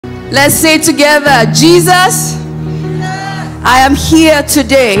Let's say together, Jesus, I am here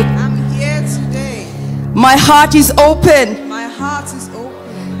today. My heart is open.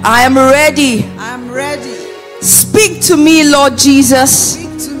 I am ready. Speak to me, Lord Jesus.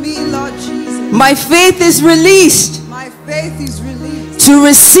 My faith is released. To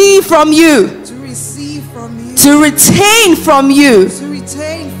receive from you. To retain from you.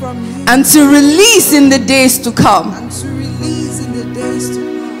 And to release in the days to come.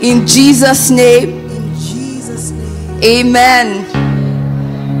 In Jesus' name. Amen.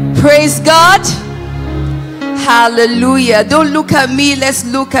 Praise God. Hallelujah. Don't look at me. Let's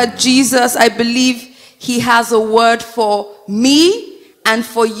look at Jesus. I believe he has a word for me and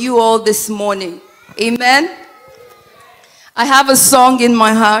for you all this morning. Amen. I have a song in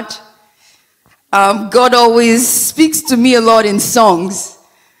my heart. God always speaks to me a lot in songs.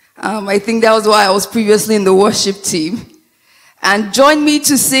 I think that was why I was previously in the worship team. And join me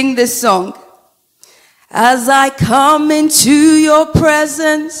to sing this song. As I come into your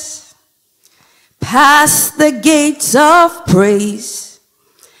presence, past the gates of praise,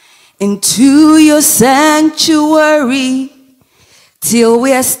 into your sanctuary, till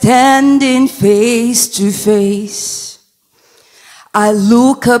we are standing face to face. I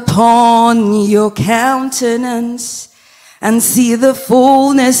look upon your countenance and see the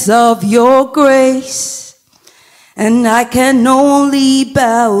fullness of your grace, and I can only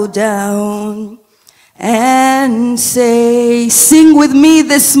bow down and say, sing with me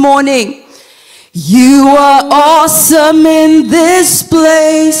this morning. You are awesome in this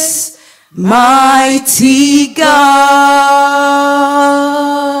place, mighty God.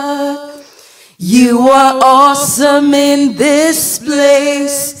 You are awesome in this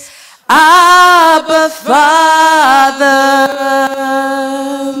place, Abba Father.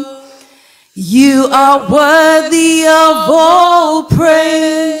 You are worthy of all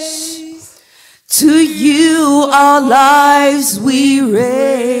praise. To you our lives we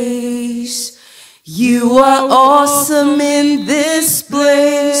raise. You are awesome in this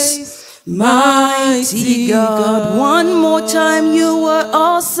place, mighty God. One more time, you are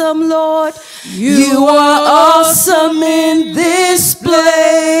awesome, Lord. You are awesome in this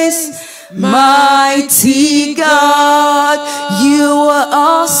place, mighty God. You are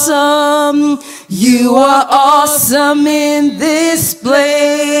awesome. You are awesome in this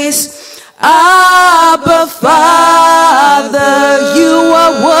place, Abba Father. You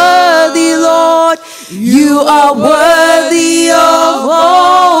are worthy, Lord. You are worthy of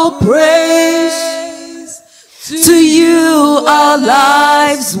all praise. To you our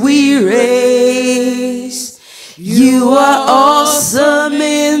lives we raise. You are awesome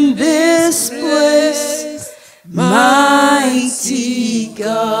in this place, mighty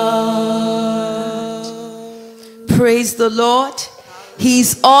God. Praise the Lord.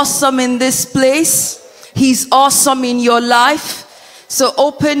 He's awesome in this place. He's awesome in your life. So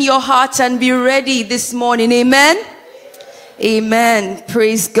open your heart and be ready this morning. Amen. Amen.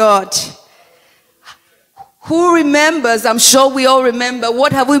 Praise God. Who remembers? I'm sure we all remember.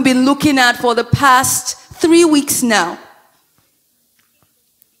 What have we been looking at for the past 3 weeks now?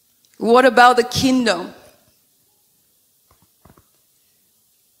 What about the kingdom?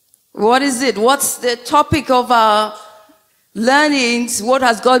 What is it? What's the topic of our learnings? What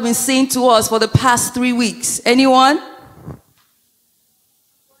has God been saying to us for the past 3 weeks? Anyone?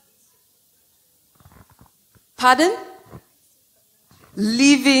 Pardon?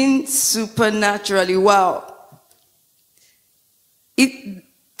 Living supernaturally. Wow.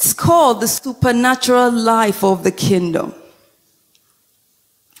 It's called the supernatural life of the kingdom.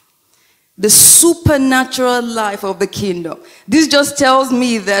 The supernatural life of the kingdom. This just tells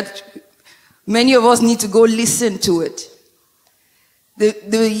me that many of us need to go listen to it. The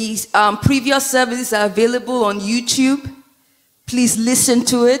previous services are available on YouTube. Please listen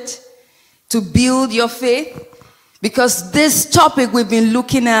to it to build your faith, because this topic we've been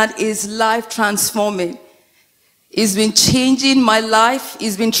looking at is life transforming. It's been changing my life.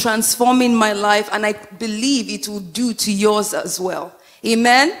 It's been transforming my life, and I believe it will do to yours as well.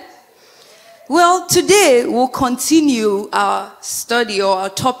 Amen. Well, today we'll continue our study or our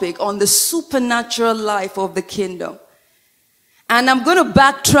topic on the supernatural life of the kingdom. And I'm going to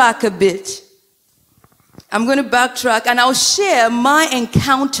backtrack a bit. I'm going to backtrack and I'll share my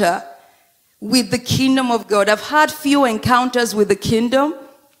encounter with the kingdom of God. I've had few encounters with the kingdom,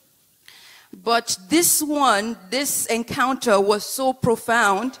 but this encounter was so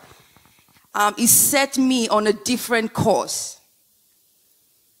profound. It set me on a different course.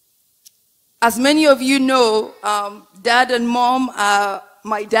 As many of you know, dad and mom are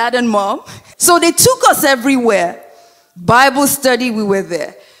my dad and mom. So they took us everywhere. Bible study, we were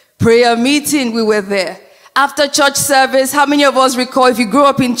there. Prayer meeting, we were there. After church service, how many of us recall if you grew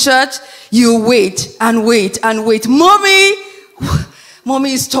up in church, you wait and wait and wait. Mommy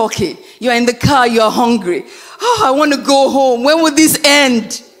is talking. You're in the car, you're hungry. Oh, I want to go home. When will this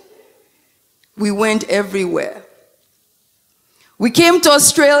end? We went everywhere. We came to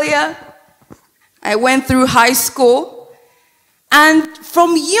Australia. I went through high school. And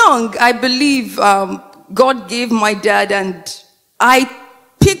from young, I believe God gave my dad, and I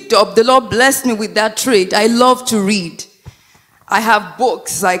picked up, the Lord blessed me with that trait. I love to read. I have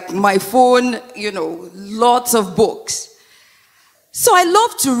books, like my phone, lots of books. So I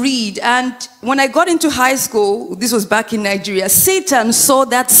love to read. And when I got into high school, this was back in Nigeria, Satan saw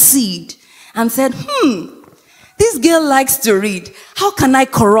that seed and said, this girl likes to read. How can I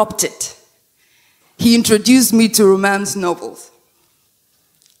corrupt it? He introduced me to romance novels.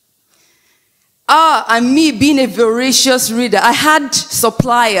 And me being a voracious reader, I had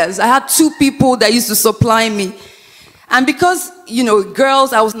suppliers. I had 2 people that used to supply me. And because,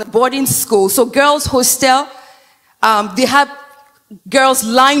 girls, I was in a boarding school, so girls' hostel, they had girls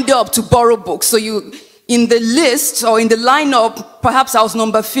lined up to borrow books. So in the list or in the lineup, perhaps I was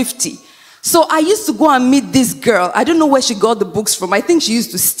number 50. So I used to go and meet this girl. I don't know where she got the books from. I think she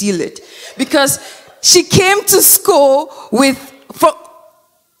used to steal it. Because she came to school with...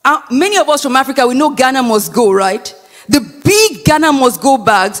 many of us from Africa, we know Ghana must go, right? The big Ghana must go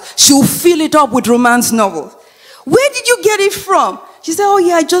bags, she'll fill it up with romance novels. Where did you get it from? She said, oh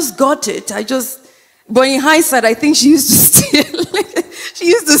yeah, I just got it. But in hindsight, I think she used to steal. She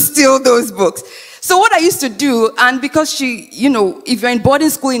used to steal those books. So what I used to do, and because if you're in boarding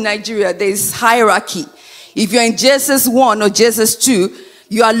school in Nigeria, there's hierarchy. If you're in JSS1 or JSS2,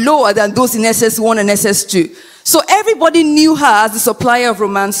 you are lower than those in SS1 and SS2. So everybody knew her as the supplier of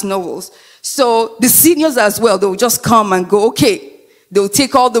romance novels. So the seniors as well, they would just come and go, okay, they'll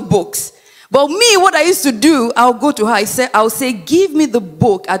take all the books. But me, what I used to do, I'll go to her, I'll say, give me the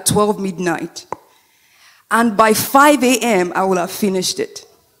book at 12 midnight. And by 5 a.m., I will have finished it.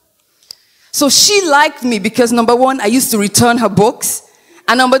 So she liked me because, number 1, I used to return her books.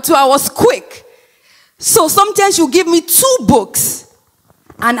 And number 2, I was quick. So sometimes she'll give me 2 books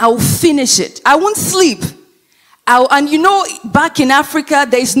and I'll finish it. I won't sleep. Back in Africa,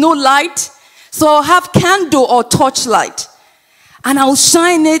 there is no light. So I'll have candle or torchlight. And I'll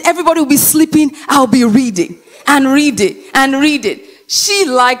shine it. Everybody will be sleeping. I'll be reading and reading and reading. She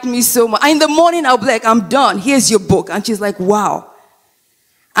liked me so much. And in the morning, I'll be like, I'm done. Here's your book. And she's like, wow.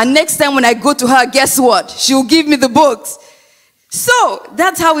 And next time when I go to her, guess what? She'll give me the books. So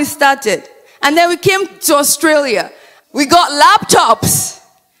that's how we started. And then we came to Australia. We got laptops.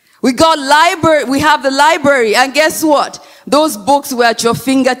 We got library. We have the library. And guess what? Those books were at your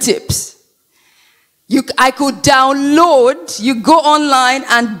fingertips. I could download. You go online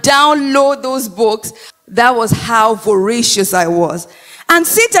and download those books. That was how voracious I was. And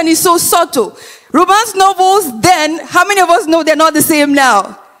Satan is so subtle. Romance novels then, how many of us know they're not the same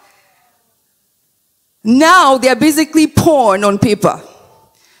now? Now they're basically porn on paper.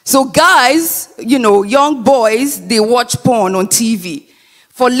 So guys, young boys, they watch porn on TV.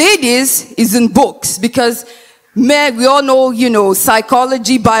 For ladies, it's in books because men, we all know,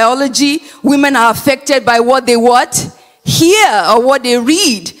 psychology, biology. Women are affected by what they hear or what they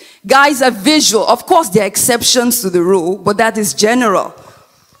read. Guys are visual. Of course, there are exceptions to the rule, but that is general.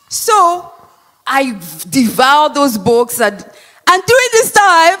 So I devoured those books. And during this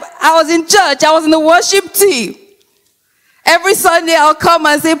time, I was in church. I was in the worship team. Every Sunday, I'll come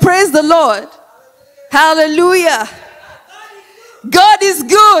and say, praise the Lord. Hallelujah. God is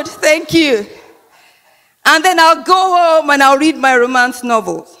good. Thank you. And then I'll go home and I'll read my romance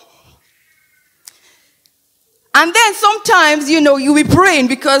novels. And then sometimes, you'll be praying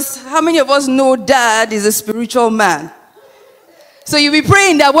because how many of us know Dad is a spiritual man? So you'll be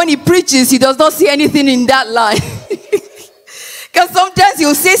praying that when he preaches, he does not see anything in that line. Because sometimes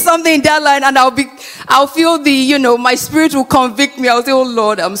he'll say something in that line and I'll feel my spirit will convict me. I'll say, oh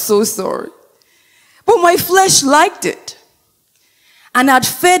Lord, I'm so sorry. But my flesh liked it. And I'd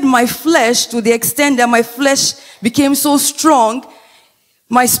fed my flesh to the extent that my flesh became so strong.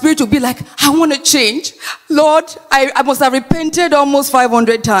 My spirit will be like, I want to change. Lord, I must have repented almost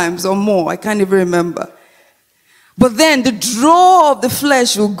 500 times or more. I can't even remember. But then the draw of the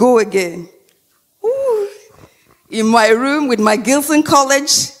flesh will go again. Ooh. In my room with my Gilson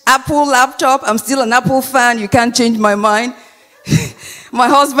College Apple laptop. I'm still an Apple fan. You can't change my mind. My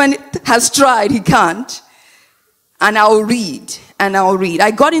husband has tried. He can't. And I'll read. And I'll read.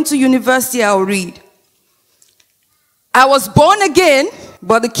 I got into university. I'll read. I was born again.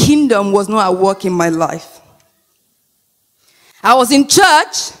 But the kingdom was not at work in my life. I was in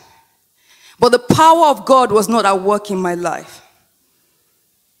church, But the power of God was not at work in my life.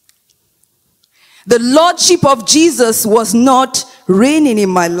 The Lordship of Jesus was not reigning in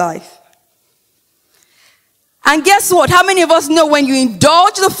my life. And guess what? How many of us know when you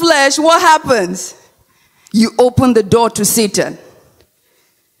indulge the flesh, what happens? You open the door to Satan.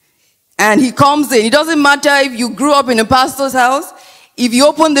 And he comes in. It doesn't matter if you grew up in a pastor's house. If you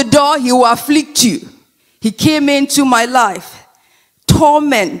open the door, he will afflict you. He came into my life.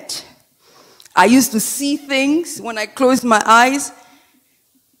 Torment. I used to see things when I closed my eyes.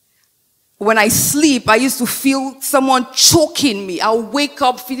 When I sleep, I used to feel someone choking me. I'll wake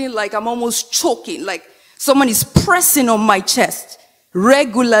up feeling like I'm almost choking, like someone is pressing on my chest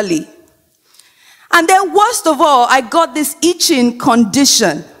regularly. And then worst of all, I got this itching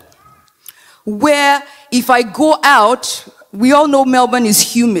condition where if I go out, we all know Melbourne is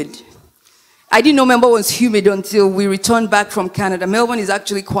humid. I didn't know Melbourne was humid until we returned back from Canada. Melbourne is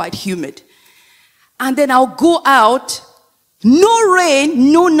actually quite humid. And then I'll go out, no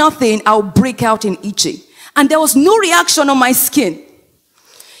rain, no nothing, I'll break out in itching. And there was no reaction on my skin.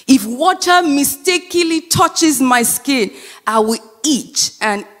 If water mistakenly touches my skin, I will itch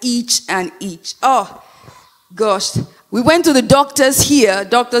and itch and itch. Oh, gosh. We went to the doctors here.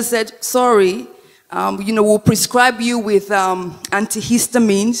 Doctor said, sorry, we'll prescribe you with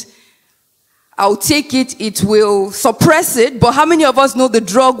antihistamines. I'll take it. It will suppress it. But how many of us know the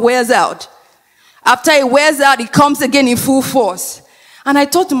drug wears out? After it wears out, it comes again in full force. And I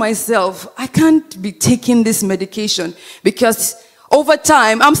thought to myself, I can't be taking this medication because over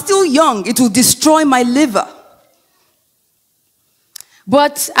time, I'm still young. It will destroy my liver.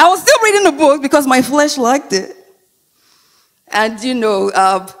 But I was still reading the book because my flesh liked it. And,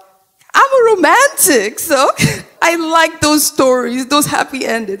 I'm a romantic, so I like those stories, those happy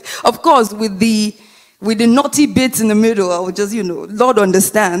endings. Of course, with the naughty bits in the middle, I would just, Lord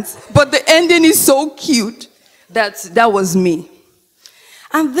understands. But the ending is so cute. That was me.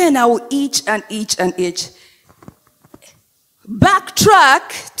 And then I will itch and itch and itch.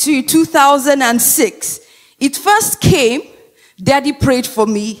 Backtrack to 2006. It first came. Daddy prayed for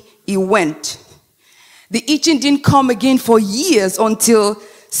me. It went. The itching didn't come again for years until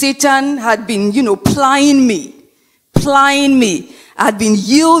Satan had been, plying me. I had been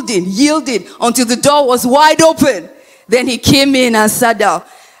yielding until the door was wide open. Then he came in and sat down.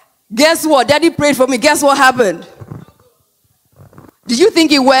 Guess what? Daddy prayed for me. Guess what happened? Did you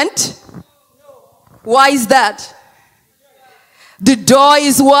think it went? Why is that? The door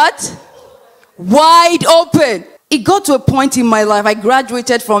is what? Wide open. It got to a point in my life. I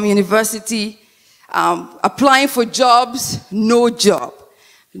graduated from university, applying for jobs, no job.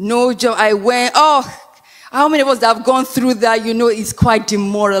 I went, how many of us that have gone through that, it's quite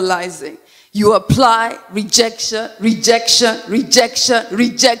demoralizing. You apply, rejection.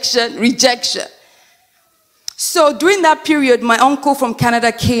 So during that period, my uncle from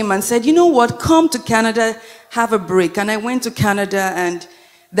Canada came and said, you know what, come to Canada, have a break. And I went to Canada, and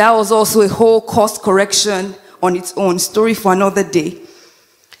that was also a whole course correction on its own, story for another day.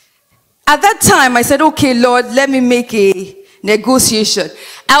 At that time, I said, okay, Lord, let me make a negotiation.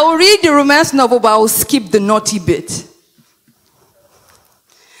 I will read the romance novel, but I will skip the naughty bit.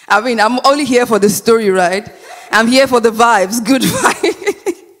 I'm only here for the story, right? I'm here for the vibes, good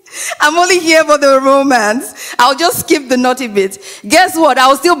vibes. I'm only here for the romance. I'll just skip the naughty bit. Guess what? I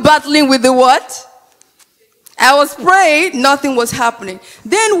was still battling with the what? I was praying, nothing was happening.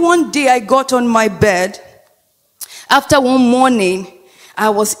 Then one day I got on my bed. After one morning, I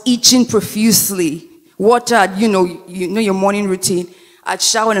was itching profusely. Water, your morning routine. I'd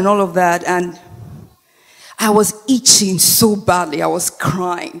showered and all of that, and I was itching so badly. I was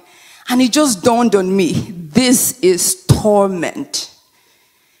crying. And it just dawned on me, this is torment.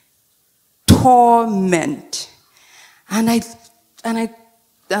 Torment. And I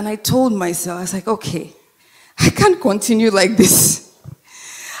told myself, I was like, okay, I can't continue like this.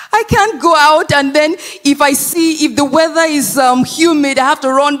 I can't go out, and then if the weather is humid, I have to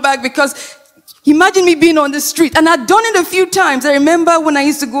run back, because imagine me being on the street. And I'd done it a few times. I remember when I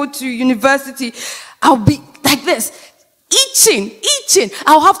used to go to university, I'll be like this, itching.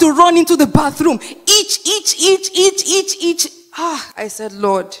 I'll have to run into the bathroom, itch. I said,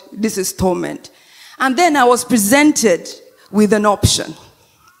 Lord, this is torment. And then I was presented with an option.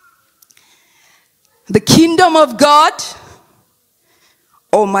 The kingdom of God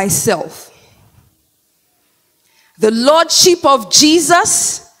or myself. The Lordship of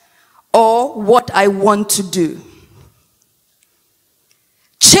Jesus or what I want to do.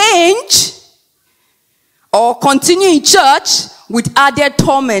 Change or continue in church with added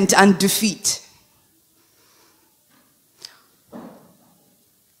torment and defeat.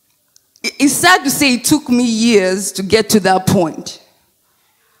 It's sad to say it took me years to get to that point.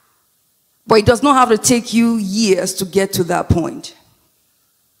 But it does not have to take you years to get to that point.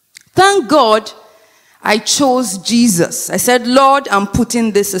 Thank God I chose Jesus. I said, Lord, I'm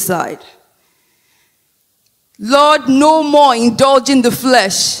putting this aside. Lord, no more indulging the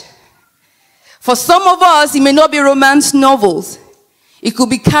flesh. For some of us, it may not be romance novels. It could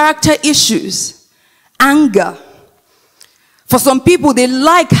be character issues, anger. For some people, they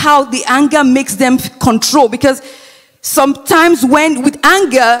like how the anger makes them control. Because sometimes with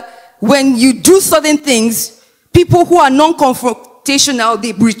anger, when you do certain things, people who are non-confrontational,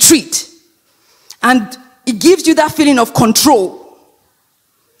 they retreat. And it gives you that feeling of control.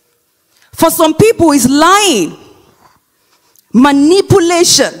 For some people, it's lying,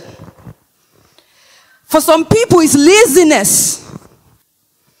 manipulation. For some people, it's laziness.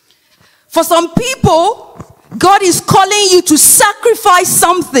 For some people, God is calling you to sacrifice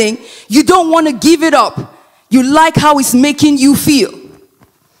something. You don't want to give it up. You like how it's making you feel.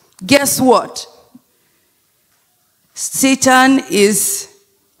 Guess what? Satan is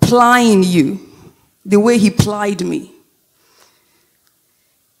plying you the way he plied me.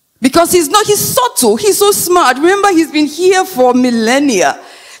 Because he's subtle, he's so smart. Remember, he's been here for millennia.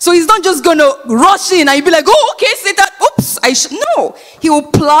 So he's not just going to rush in and you'll be like, oh, okay, Satan, oops, no. He will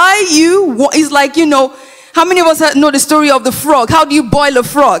ply you. It's like, how many of us know the story of the frog? How do you boil a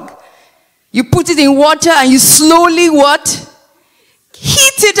frog? You put it in water and you slowly what?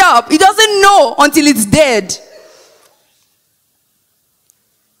 Heat it up. He doesn't know until it's dead.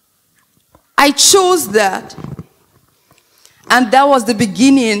 I chose that. And that was the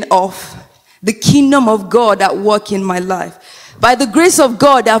beginning of the kingdom of God at work in my life. By the grace of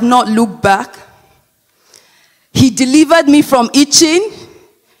God, I have not looked back. He delivered me from itching.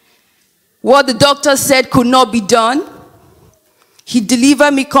 What the doctor said could not be done. He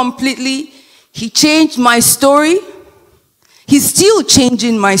delivered me completely. He changed my story. He's still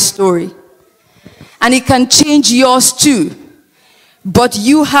changing my story. And he can change yours too. But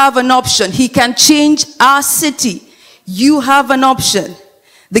you have an option. He can change our city. You have an option.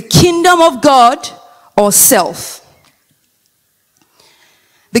 The kingdom of God or self.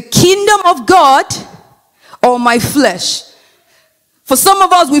 The kingdom of God or my flesh. For some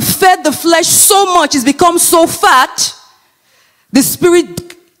of us, we fed the flesh so much, it's become so fat, the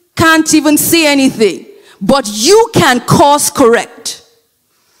spirit can't even say anything. But you can course correct.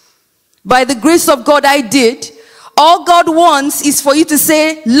 By the grace of God, I did. All God wants is for you to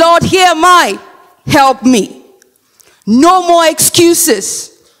say, Lord, here am I. Help me. No more excuses.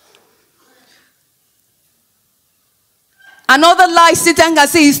 Another lie Satan can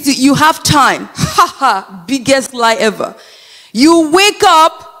say is you have time. Ha ha, biggest lie ever. You wake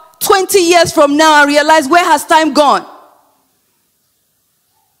up 20 years from now and realize, where has time gone?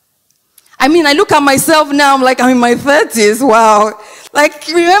 I mean, I look at myself now, I'm like, I'm in my 30s, wow. Like,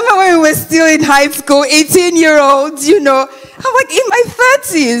 remember when we were still in high school, 18-year-olds, I'm like, in my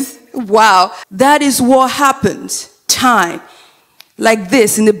 30s. Wow. That is what happens. Time. Like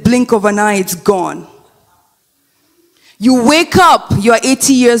this, in the blink of an eye, it's gone. You wake up, you're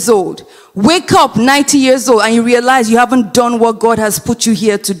 80 years old. Wake up 90 years old and you realize you haven't done what God has put you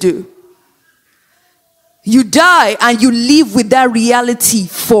here to do. You die and you live with that reality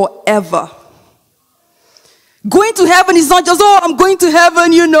forever. Going to heaven is not just, oh, I'm going to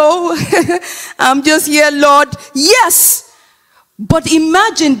heaven, I'm just here, Lord. Yes. But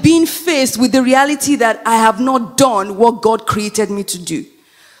imagine being faced with the reality that I have not done what God created me to do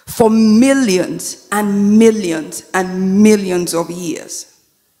for millions and millions and millions of years.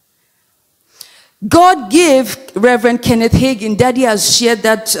 God gave Reverend Kenneth Hagin, Daddy has shared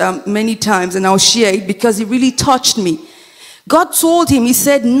that many times, and I'll share it because it really touched me. God told him, he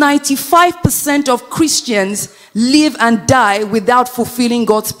said, 95% of Christians live and die without fulfilling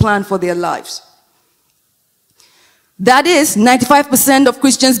God's plan for their lives. That is, 95% of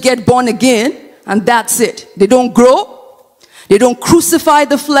Christians get born again, and that's it. They don't grow. They don't crucify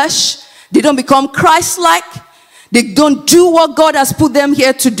the flesh. They don't become Christ-like. They don't do what God has put them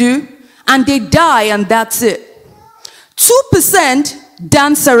here to do. And they die, and that's it. 2%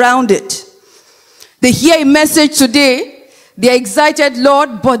 dance around it. They hear a message today. They're excited,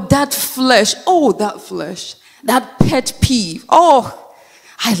 Lord, but that flesh, oh, that flesh, that pet peeve, oh,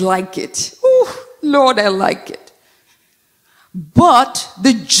 I like it. Oh, Lord, I like it. But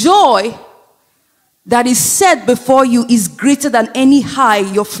the joy that is set before you is greater than any high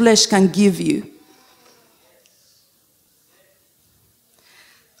your flesh can give you.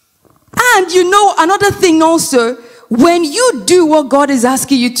 And another thing also, when you do what God is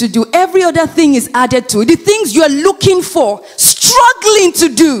asking you to do, every other thing is added to it. The things you are looking for, struggling to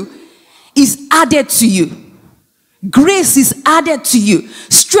do, is added to you. Grace is added to you.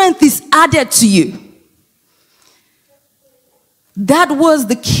 Strength is added to you. That was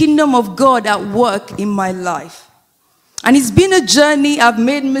the kingdom of God at work in my life. And it's been a journey. I've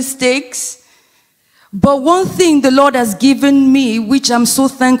made mistakes. But one thing the Lord has given me, which I'm so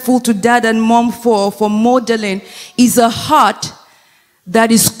thankful to Dad and Mom for modeling, is a heart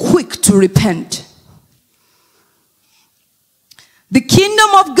that is quick to repent. The kingdom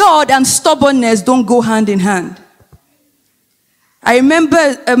of God and stubbornness don't go hand in hand. I remember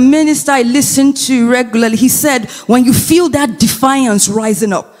a minister I listened to regularly. He said, when you feel that defiance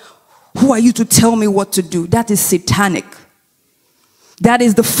rising up, who are you to tell me what to do? That is satanic. That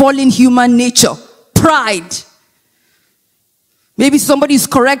is the fallen human nature. Pride. Maybe somebody is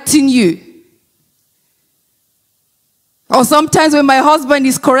correcting you. Or sometimes when my husband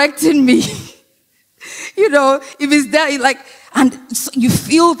is correcting me, if it's there, like, and you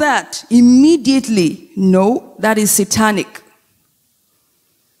feel that immediately. No, that is satanic.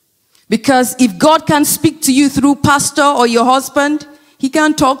 Because if God can speak to you through pastor or your husband, he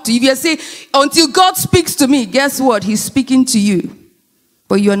can't talk to you. If you say, until God speaks to me, guess what? He's speaking to you.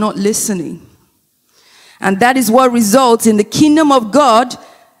 But you're not listening. And that is what results in the kingdom of God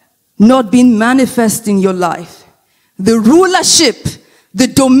not being manifest in your life. The rulership, the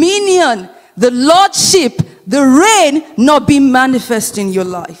dominion, the lordship, the reign not being manifest in your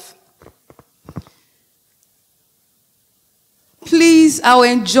life. Please, I'll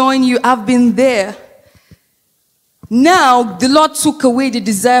enjoin you. I've been there. Now, the Lord took away the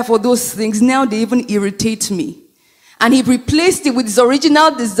desire for those things. Now they even irritate me. And he replaced it with his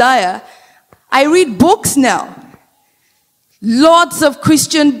original desire. I read books now. Lots of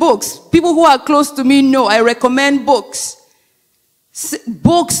Christian books. People who are close to me know I recommend books.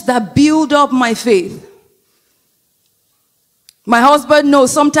 Books that build up my faith. My husband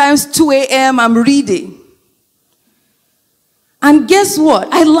knows sometimes 2 a.m. I'm reading. And guess what?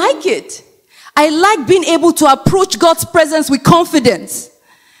 I like it. I like being able to approach God's presence with confidence.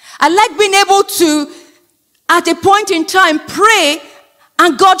 I like being able to, at a point in time, pray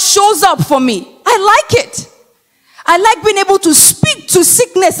and God shows up for me. I like it. I like being able to speak to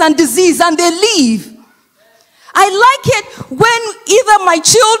sickness and disease and they leave. I like it when either my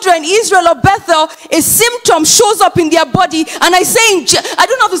children, Israel or Bethel, a symptom shows up in their body and I say, I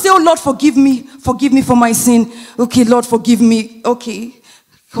don't have to say, oh Lord, forgive me for my sin. Okay, Lord, forgive me. Okay,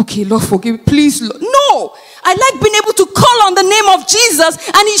 Lord, forgive me. Please, Lord. No, I like being able to call on the name of Jesus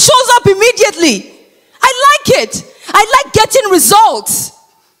and he shows up immediately. I like it. I like getting results.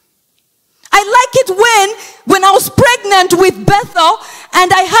 I like it when I was pregnant with Bethel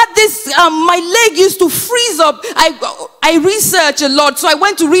and I had this, my leg used to freeze up. I researched a lot, so I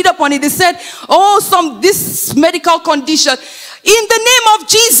went to read up on it. They said, this medical condition. In the name of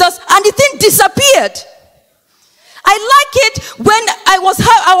Jesus, and the thing disappeared. I like it when I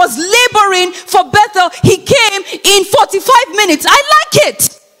was laboring for Bethel. He came in 45 minutes. I like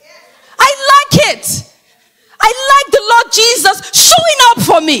it. I like it. I like the Lord Jesus showing up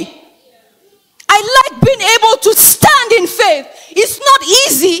for me. I like being able to stand in faith. It's not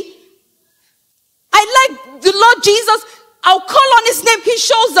easy. I like the Lord Jesus. I'll call on his name. He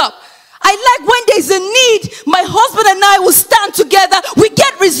shows up. I like when there's a need, my husband and I will stand together. We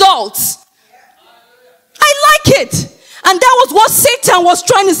get results. I like it. And that was what Satan was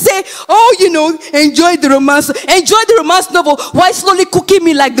trying to say. Oh, enjoy the romance. Enjoy the romance novel. Why slowly cooking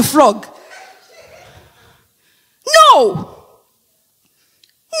me like the frog? No.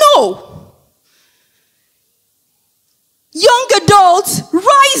 Young adults,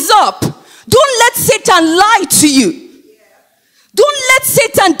 rise up. Don't let Satan lie to you. Don't let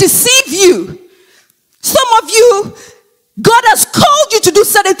Satan deceive you. Some of you, God has called you to do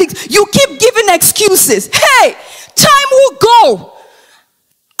certain things. You keep giving excuses. Hey, time will go.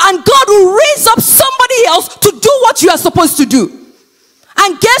 And God will raise up somebody else to do what you are supposed to do.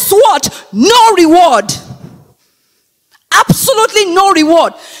 And guess what? No reward. Absolutely no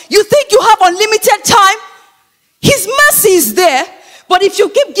reward. You think you have unlimited time? His mercy is there. But if you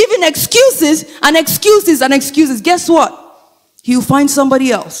keep giving excuses and excuses and excuses, guess what? He'll find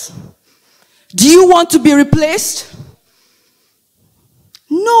somebody else. Do you want to be replaced?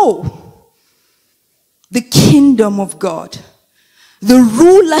 No. The kingdom of God, the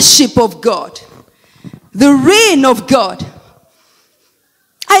rulership of God, the reign of God.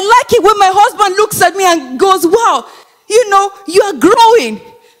 I like it when my husband looks at me and goes, wow, you are growing.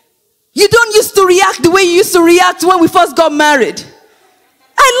 You don't used to react the way you used to react when we first got married.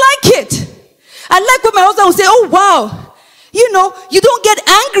 I like it. I like when my husband will say, oh wow, you don't get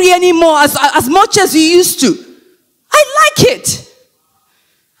angry anymore as much as you used to. I like it.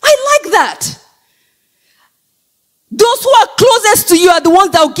 I like like that. Those who are closest to you are the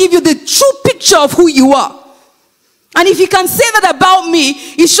ones that will give you the true picture of who you are. And if you can say that about me,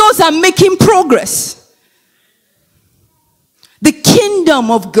 it shows I'm making progress. The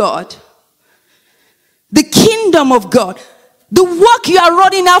kingdom of God. The kingdom of God. The work you are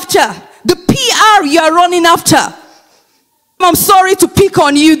running after. The PR you are running after. I'm sorry to pick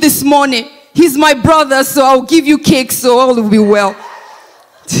on you this morning. He's my brother, so I'll give you cake, so all will be well.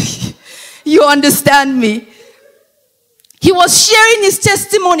 You understand me? He was sharing his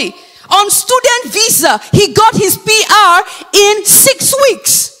testimony. On student visa, he got his PR in 6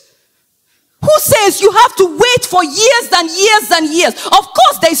 weeks. Who says you have to wait for years and years and years? Of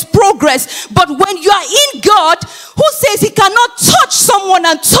course, there is progress. But when you are in God, who says he cannot touch someone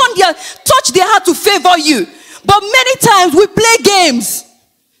and touch their heart to favor you? But many times we play games.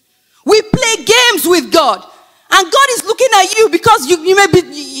 We play games with God. And God is looking at you because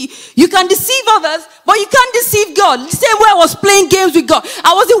you can deceive others, but you can't deceive God. The same way I was playing games with God.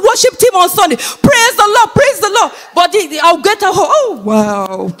 I was in worship team on Sunday. Praise the Lord, praise the Lord. But I'll get a oh,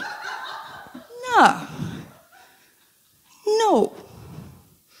 wow. Nah. No.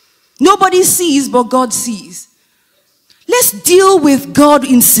 Nobody sees, but God sees. Let's deal with God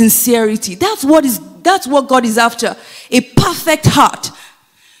in sincerity. That's what God is after. A perfect heart.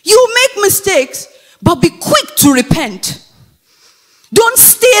 You make mistakes, but be quick to repent. Don't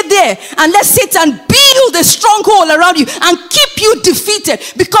stay there and let Satan build a stronghold around you and keep you defeated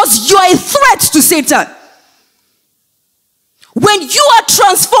because you are a threat to Satan. When you are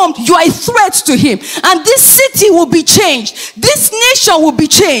transformed, you are a threat to him. And this city will be changed. This nation will be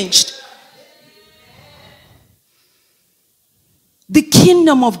changed. The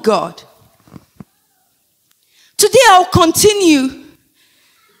kingdom of God. Today I'll continue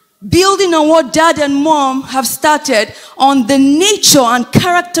building on what Dad and Mom have started on the nature and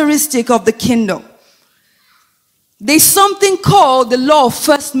characteristic of the kingdom. There's something called the law of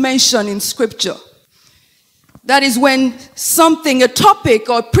first mention in scripture. That is when something, a topic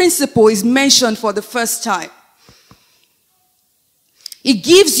or principle is mentioned for the first time. It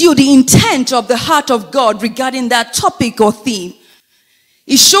gives you the intent of the heart of God regarding that topic or theme.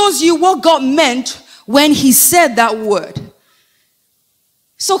 It shows you what God meant when he said that word.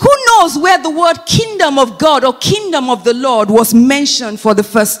 So who knows where the word kingdom of God or kingdom of the Lord was mentioned for the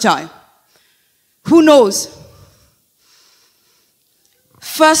first time? Who knows?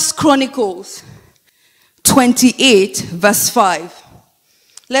 1 Chronicles 28 verse 5.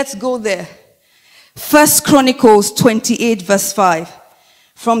 Let's go there. 1 Chronicles 28 verse 5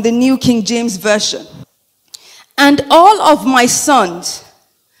 from the New King James Version. And all of my sons,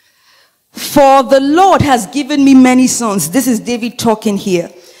 for the Lord has given me many sons. This is David talking here.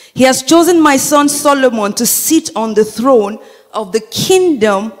 He has chosen my son Solomon to sit on the throne of the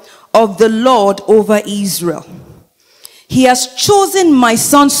kingdom of the Lord over Israel. He has chosen my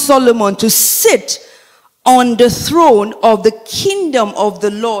son Solomon to sit on the throne of the kingdom of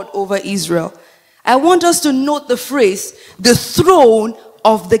the Lord over Israel. I want us to note the phrase, the throne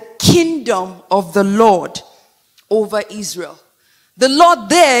of the kingdom of the Lord over Israel. The Lord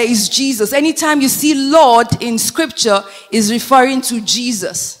there is Jesus. Anytime you see Lord in scripture, is referring to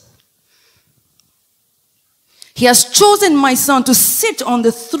Jesus. He has chosen my son to sit on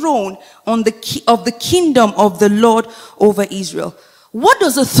the throne of the kingdom of the Lord over Israel. What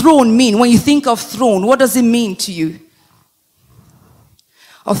does a throne mean? When you think of throne, what does it mean to you?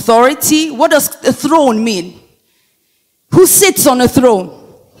 Authority. What does a throne mean? Who sits on a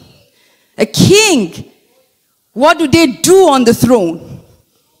throne? A king. What do they do on the throne?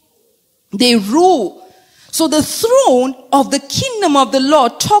 They rule. So the throne of the kingdom of the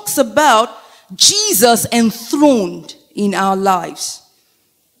Lord talks about Jesus enthroned in our lives.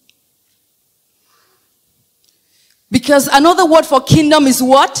 Because another word for kingdom is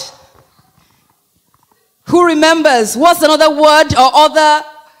what? Who remembers? What's another word or other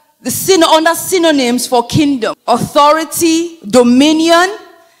synonyms for kingdom? Authority, dominion,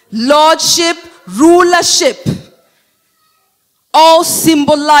 lordship, rulership. All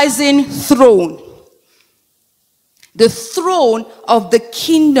symbolizing throne. The throne of the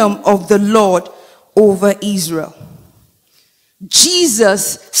kingdom of the Lord over Israel.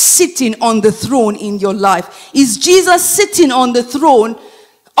 Jesus sitting on the throne in your life. Is Jesus sitting on the throne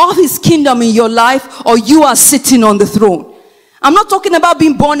of his kingdom in your life, or you are sitting on the throne? I'm not talking about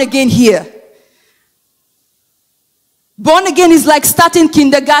being born again here. Born again is like starting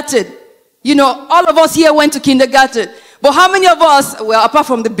kindergarten. You know, all of us here went to kindergarten. But how many of us, well, apart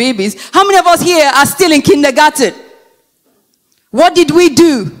from the babies, how many of us here are still in kindergarten? What did we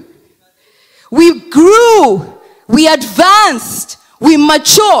do? We grew, we advanced, we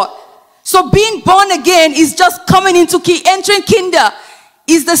matured. So being born again is just coming into entering kinder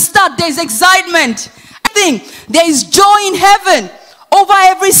is the start. There's excitement. There is joy in heaven over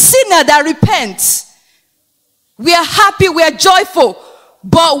every sinner that repents. We are happy, we are joyful.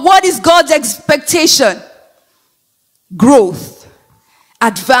 But what is God's expectation? Growth,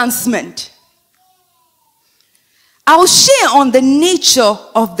 advancement. I'll share on the nature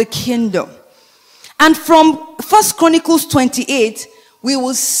of the kingdom. And from 1 Chronicles 28, we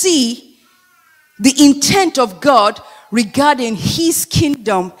will see the intent of God regarding his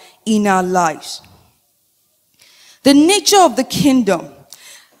kingdom in our lives. The nature of the kingdom.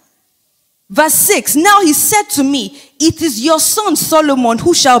 Verse 6, now he said to me, it is your son Solomon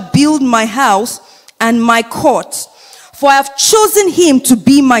who shall build my house and my courts. For I have chosen him to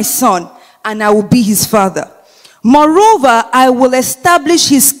be my son, and I will be his father. Moreover, I will establish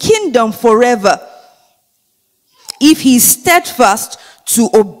his kingdom forever, if he is steadfast to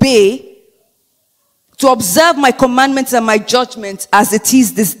observe my commandments and my judgments as it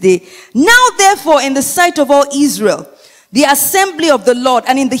is this day. Now therefore, in the sight of all Israel, the assembly of the Lord,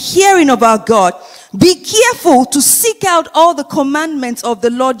 and in the hearing of our God, be careful to seek out all the commandments of the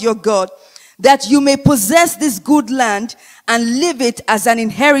Lord your God, that you may possess this good land and live it as an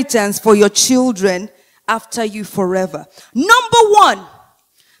inheritance for your children after you forever. Number one,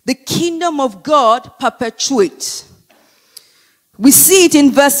 the kingdom of God perpetuates. We see it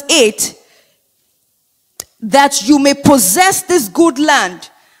in verse 8, that you may possess this good land.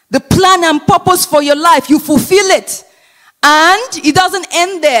 The plan and purpose for your life, you fulfill it. And it doesn't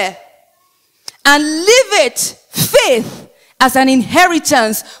end there. And leave it, faith, as an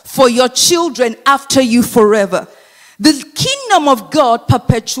inheritance for your children after you forever. The kingdom of God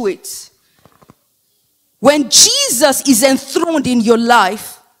perpetuates. When Jesus is enthroned in your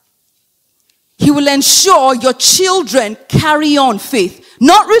life, he will ensure your children carry on faith.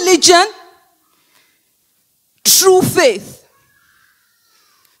 Not religion, true faith.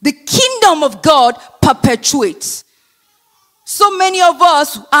 The kingdom of God perpetuates. So many of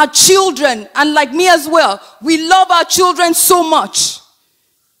us are children, and like me as well, we love our children so much.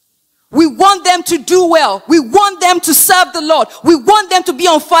 We want them to do well. We want them to serve the Lord. We want them to be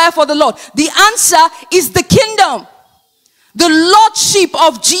on fire for the Lord. The answer is the kingdom. The Lordship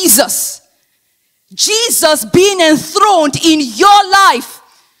of Jesus. Jesus being enthroned in your life.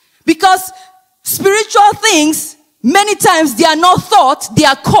 Because spiritual things, many times they are not thought, they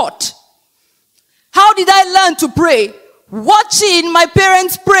are caught. How did I learn to pray? Watching my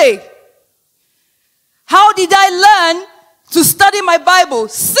parents pray. How did I learn to study my Bible?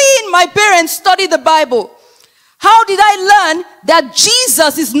 Seeing my parents study the Bible. How did I learn that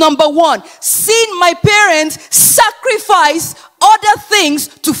Jesus is number one? Seeing my parents sacrifice other things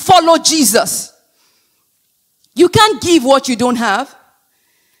to follow Jesus. You can't give what you don't have.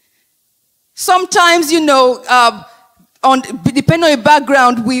 Sometimes, depending on your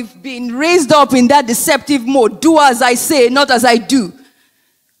background, we've been raised up in that deceptive mode. Do as I say, not as I do.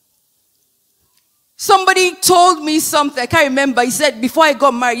 Somebody told me something, I can't remember. He said, before I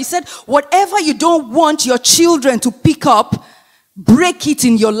got married, he said, whatever you don't want your children to pick up, break it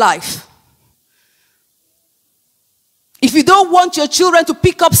in your life. If you don't want your children to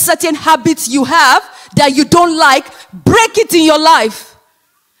pick up certain habits you have that you don't like, break it in your life.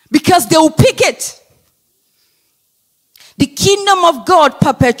 Because they will pick it. The kingdom of God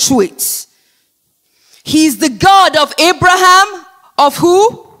perpetuates. He is the God of Abraham, of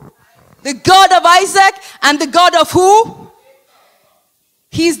who? The God of Isaac, and the God of who?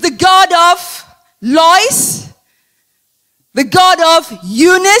 He's the God of Lois, the God of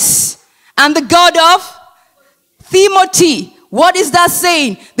Eunice, and the God of Timothy. What is that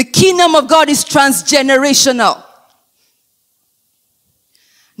saying? The kingdom of God is transgenerational.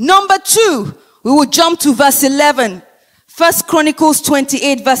 Number 2, we will jump to verse 11. 1 Chronicles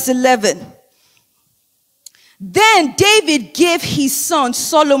 28, verse 11. Then David gave his son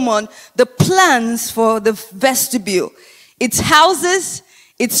Solomon the plans for the vestibule, its houses,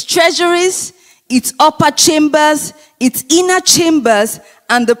 its treasuries, its upper chambers, its inner chambers,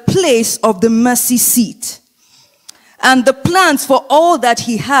 and the place of the mercy seat. And the plans for all that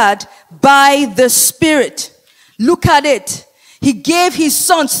he had by the Spirit. Look at it. He gave his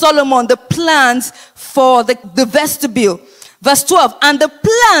son Solomon the plans for the vestibule. Verse 12, and the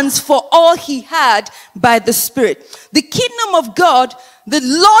plans for all he had by the Spirit. The kingdom of God, the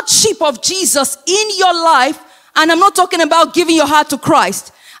Lordship of Jesus in your life, and I'm not talking about giving your heart to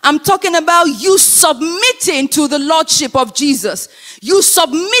Christ. I'm talking about you submitting to the Lordship of Jesus. You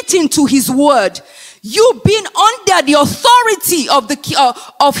submitting to his word. You being under the authority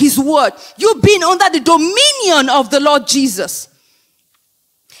of his word. You being under the dominion of the Lord Jesus.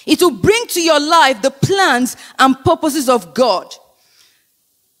 It will bring to your life the plans and purposes of God.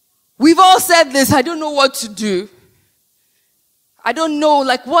 We've all said this, I don't know what to do. I don't know,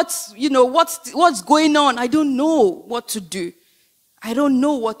 like what's going on. I don't know what to do. I don't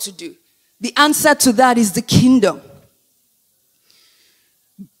know what to do. The answer to that is the kingdom.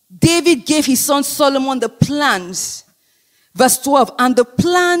 David gave his son Solomon the plans, verse 12, and the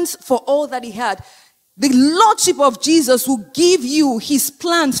plans for all that he had. The Lordship of Jesus will give you his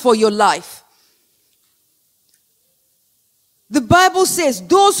plans for your life. The Bible says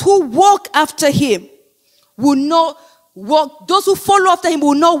those who walk after him will not walk, those who follow after him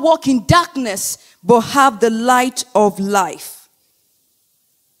will not walk in darkness, but have the light of life.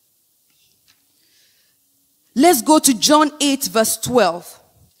 Let's go to John 8, verse 12.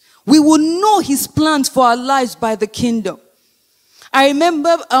 We will know his plans for our lives by the kingdom. I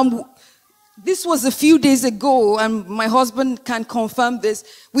remember this was a few days ago, and my husband can confirm this.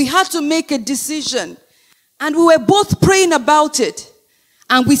 We had to make a decision, and we were both praying about it.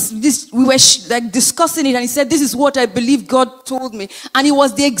 And we were discussing it, and he said, this is what I believe God told me. And it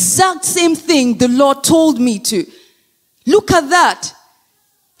was the exact same thing the Lord told me to. Look at that.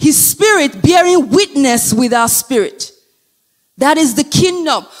 His spirit bearing witness with our spirit. That is the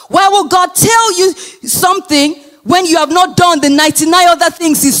kingdom. Why will God tell you something when you have not done the 99 other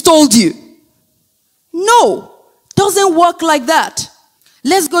things he's told you? No, doesn't work like that.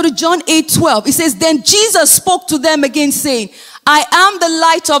 Let's go to John 8:12. It says, then Jesus spoke to them again, saying, I am the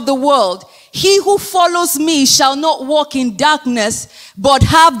light of the world. He who follows me shall not walk in darkness, but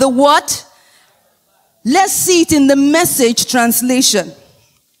have the what? Let's see it in the Message translation.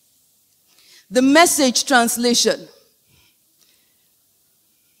 The Message translation.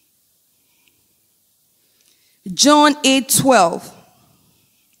 John 8:12.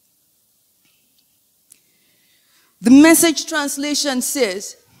 The Message translation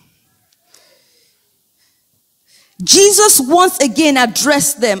says, Jesus once again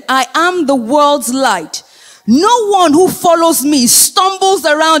addressed them. I am the world's light. No one who follows me stumbles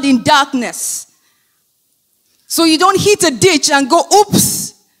around in darkness. So you don't hit a ditch and go,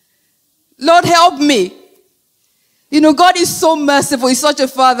 oops, Lord help me. You know, God is so merciful. He's such a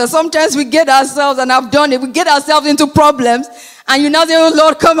father. Sometimes we get ourselves, and I've done it, we get ourselves into problems, and you now say, oh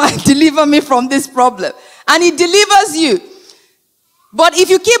Lord, come and deliver me from this problem. And he delivers you. But if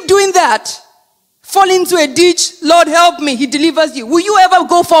you keep doing that, fall into a ditch, Lord help me, he delivers you. Will you ever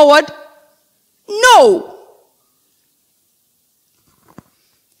go forward? No.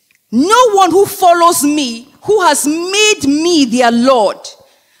 No one who follows me, who has made me their Lord,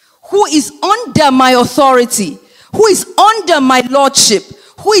 who is under my authority, who is under my lordship,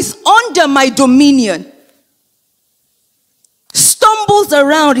 who is under my dominion, stumbles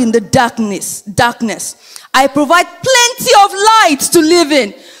around in the darkness. I provide plenty of light to live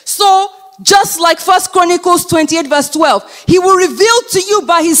in. So, just like 1 Chronicles 28 verse 12, he will reveal to you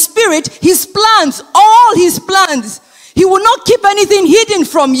by his spirit his plans, all his plans. He will not keep anything hidden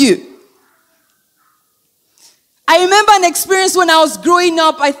from you. I remember an experience when I was growing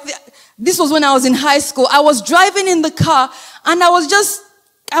up. This was when I was in high school. I was driving in the car, and I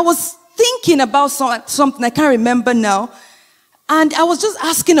was thinking about something I can't remember now. And I was just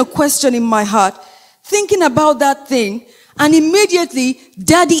asking a question in my heart, thinking about that thing. And immediately,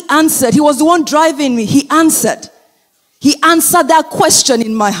 Daddy answered. He was the one driving me. He answered. He answered that question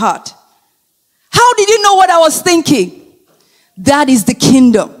in my heart. How did you know what I was thinking? That is the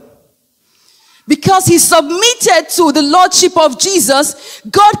kingdom. Because he submitted to the Lordship of Jesus,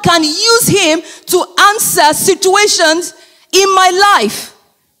 God can use him to answer situations in my life.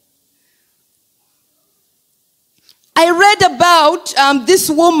 I read about this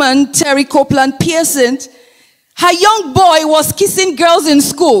woman, Terry Copeland Pearson. Her young boy was kissing girls in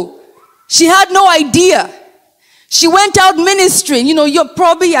school. She had no idea. She went out ministering. You know, you're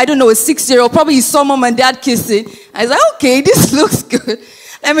probably, I don't know, a 6-year-old, probably you saw mom and dad kissing. I was like, okay, this looks good.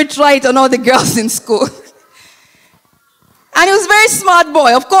 Let me try it on all the girls in school. And he was a very smart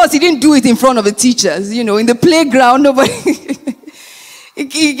boy. Of course, he didn't do it in front of the teachers. You know, in the playground, nobody.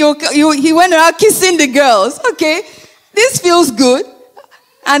 He went around kissing the girls. Okay, this feels good.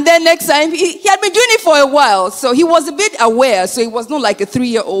 And then next time, he had been doing it for a while. So he was a bit aware. So he was not like a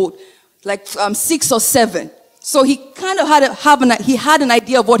 3-year-old, like 6 or 7. So he kind of had an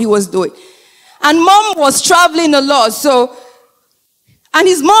idea of what he was doing. And mom was traveling a lot. And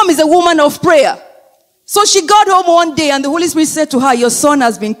his mom is a woman of prayer. So she got home one day, and the Holy Spirit said to her, your son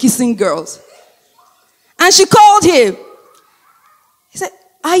has been kissing girls. And she called him. He said,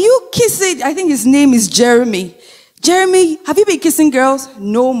 are you kissing? I think his name is Jeremy. Jeremy, have you been kissing girls?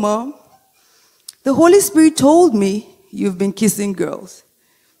 No, Mom. The Holy Spirit told me you've been kissing girls.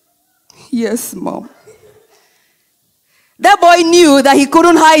 Yes, Mom. That boy knew that he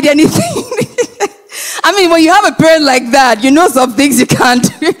couldn't hide anything. I mean, when you have a parent like that, you know some things you can't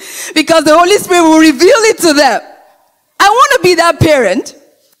do because the Holy Spirit will reveal it to them. I want to be that parent.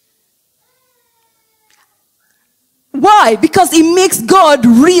 Why? Because it makes God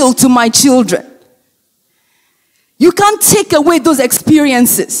real to my children. You can't take away those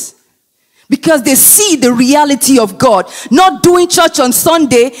experiences because they see the reality of God, not doing church on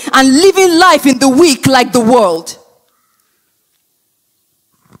Sunday and living life in the week like the world.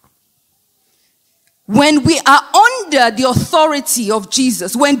 When we are under the authority of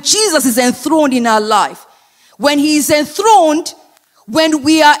Jesus, when Jesus is enthroned in our life, when he is enthroned, when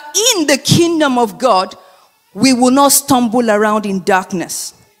we are in the kingdom of God, we will not stumble around in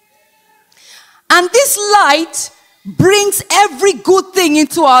darkness. And this light brings every good thing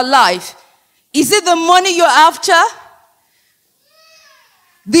into our life. Is it the money you're after?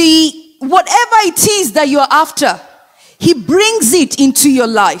 Whatever it is that you're after, he brings it into your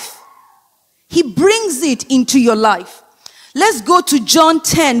life. He brings it into your life. Let's go to John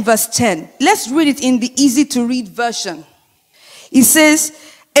 10 verse 10. Let's read it in the easy to read version. It says,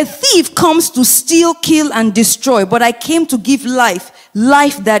 a thief comes to steal, kill, and destroy, but I came to give life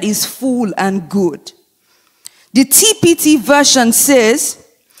that is full and good. The TPT version says,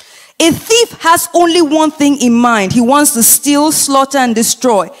 a thief has only one thing in mind. He wants to steal, slaughter, and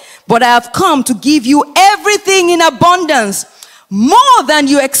destroy. But I have come to give you everything in abundance, more than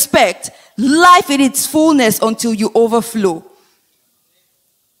you expect, life in its fullness until you overflow.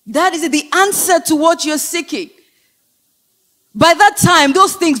 That is the answer to what you're seeking. By that time,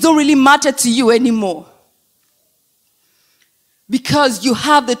 those things don't really matter to you anymore. Because you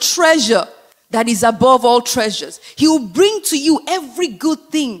have the treasure that is above all treasures. He will bring to you every good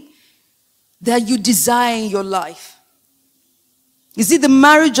thing that you desire in your life. Is it the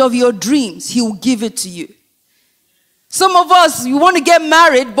marriage of your dreams? He will give it to you. Some of us, we want to get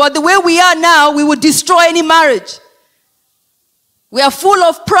married, but the way we are now, we would destroy any marriage. We are full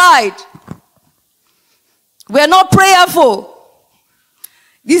of pride. We are not prayerful.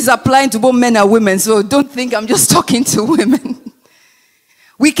 This is applying to both men and women, so don't think I'm just talking to women.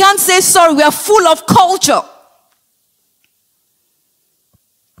 We can't say sorry. We are full of culture.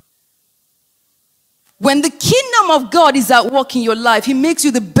 When the kingdom of God is at work in your life, he makes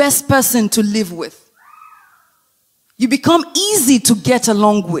you the best person to live with. You become easy to get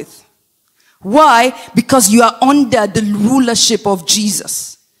along with. Why? Because you are under the rulership of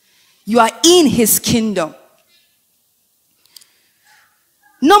Jesus. You are in his kingdom.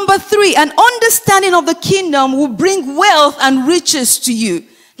 Number 3, an understanding of the kingdom will bring wealth and riches to you.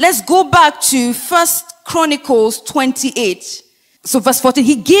 Let's go back to 1 Chronicles 28. So verse 14,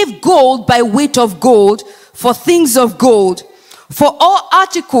 he gave gold by weight of gold for things of gold, for all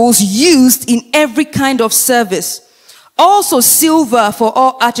articles used in every kind of service. Also silver for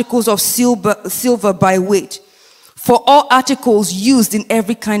all articles of silver by weight, for all articles used in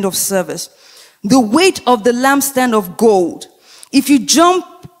every kind of service. The weight of the lampstand of gold. If you jump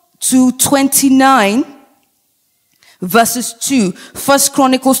to 29 verses 2, 1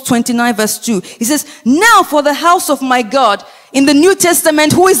 Chronicles 29 verse 2, it says, now for the house of my God. In the New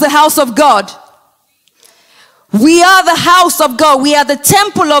Testament, who is the house of God? We are the house of God. We are the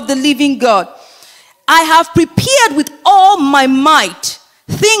temple of the living God. I have prepared with all my might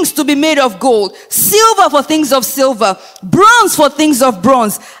things to be made of gold, silver for things of silver, bronze for things of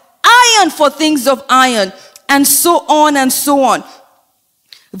bronze, iron for things of iron, and so on and so on.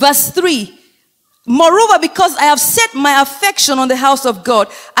 Verse 3, moreover, because I have set my affection on the house of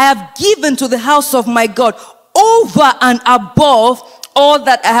God, I have given to the house of my God over and above all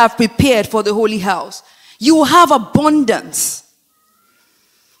that I have prepared for the holy house. You will have abundance.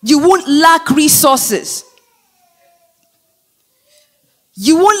 You won't lack resources.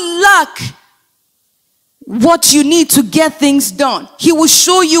 You won't lack what you need to get things done. He will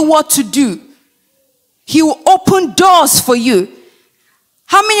show you what to do. He will open doors for you.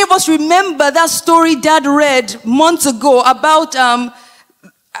 How many of us remember that story Dad read months ago about,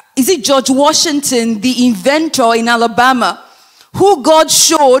 is it George Washington, the inventor in Alabama, who God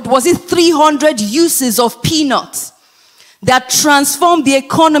showed, was it 300 uses of peanuts that transformed the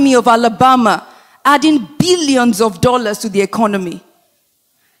economy of Alabama, adding billions of dollars to the economy.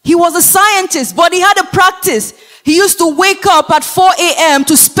 He was a scientist, but he had a practice. He used to wake up at 4 a.m.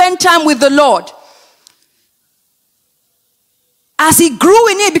 to spend time with the Lord. As he grew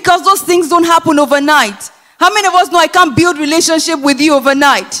in it, because those things don't happen overnight. How many of us know I can't build relationship with you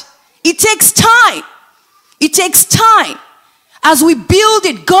overnight? It takes time. It takes time. As we build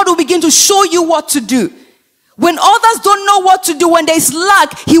it, God will begin to show you what to do. When others don't know what to do, when there's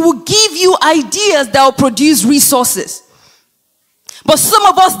lack, he will give you ideas that will produce resources. But some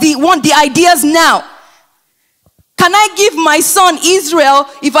of us want the ideas now. Can I give my son Israel,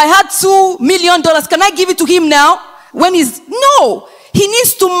 if I had $2 million, can I give it to him now? No, he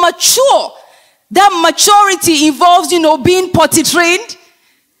needs to mature. That maturity involves, being potty trained.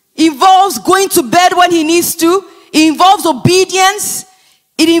 Involves going to bed when he needs to. It involves obedience.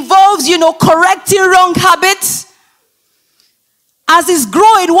 It involves, correcting wrong habits. As he's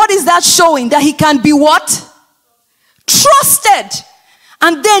growing, what is that showing? That he can be what? Trusted.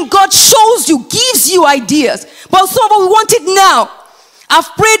 And then God shows you, gives you ideas. But some of us, we want it now. I've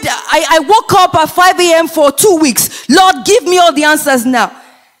prayed, I woke up at 5 a.m. for 2 weeks. Lord, give me all the answers now.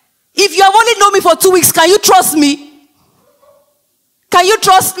 If you have only known me for 2 weeks, can you trust me? Can you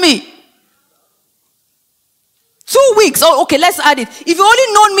trust me? 2 weeks. Oh, okay, let's add it. If you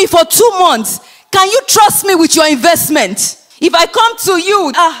only known me for 2 months, can you trust me with your investment? If I come to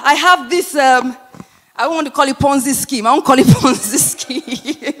you, I have this, I don't want to call it Ponzi scheme. I won't call it Ponzi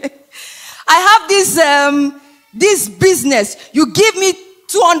scheme. I have this business. You give me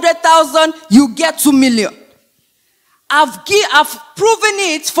 200,000, you get 2 million. I've proven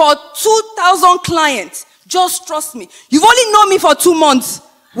it for 2,000 clients. Just trust me. You've only known me for 2 months.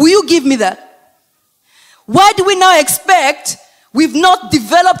 Will you give me that? Why do we now expect, we've not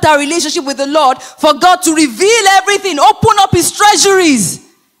developed our relationship with the Lord, for God to reveal everything, open up his treasuries,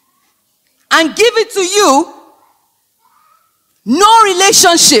 and give it to you? No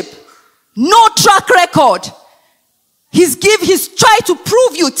relationship, no track record. He's tried to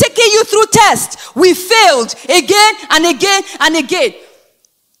prove you, taking you through tests. We failed again and again and again.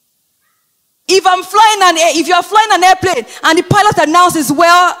 If you are flying an airplane and the pilot announces,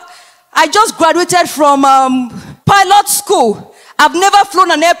 well, I just graduated from pilot school. I've never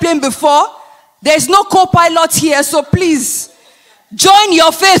flown an airplane before. There's no co-pilot here, so please join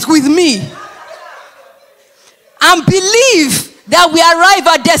your faith with me and believe that we arrive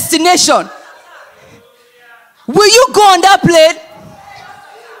at destination. Will you go on that plane?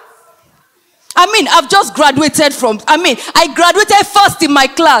 I've just graduated I graduated first in my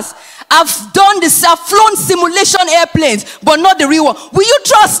class. I've flown simulation airplanes, but not the real one. Will you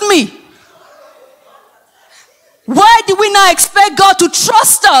trust me? Why do we now expect God to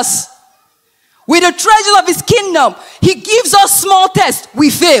trust us with the treasures of his kingdom? He gives us small tests. We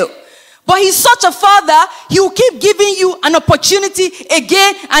fail. But he's such a father, he will keep giving you an opportunity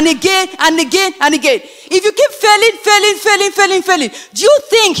again and again and again and again. If you keep failing, do you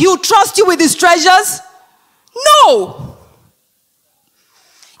think he will trust you with his treasures? No.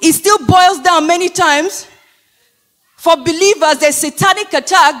 It still boils down many times. For believers, there's satanic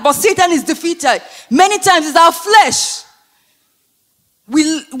attack, but Satan is defeated. Many times it's our flesh.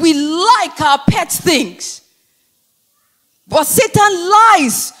 We like our pet things. But Satan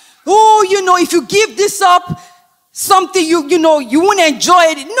lies. Oh, if you give this up, something you won't enjoy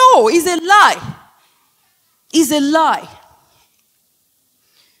it. No, it's a lie. It's a lie.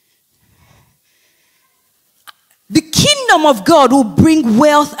 The kingdom of God will bring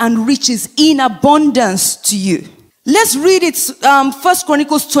wealth and riches in abundance to you. Let's read it, 1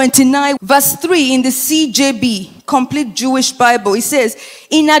 Chronicles 29, verse 3 in the CJB, Complete Jewish Bible. It says,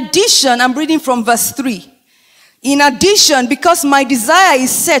 in addition, I'm reading from verse 3. In addition, because my desire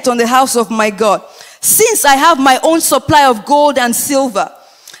is set on the house of my God, since I have my own supply of gold and silver,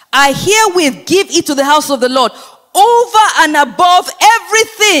 I herewith give it to the house of the Lord, over and above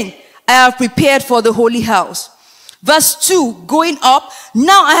everything I have prepared for the holy house. Verse 2, going up,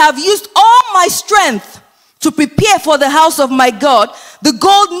 now I have used all my strength to prepare for the house of my God, the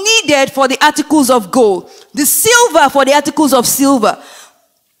gold needed for the articles of gold, the silver for the articles of silver,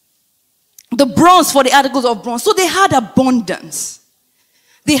 the bronze for the articles of bronze. So they had abundance.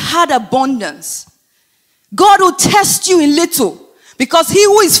 They had abundance. God will test you in little, because he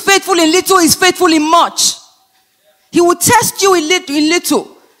who is faithful in little is faithful in much. He will test you in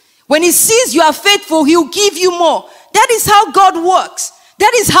little. When he sees you are faithful, he will give you more. That is how God works.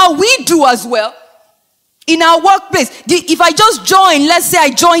 That is how we do as well. In our workplace, if I just join, let's say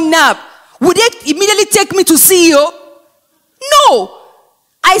I join NAB, would it immediately take me to CEO? No.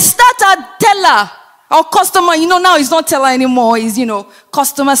 I start at teller or customer. Now it's not teller anymore. It's,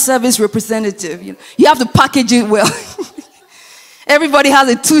 customer service representative. You have to package it well. Everybody has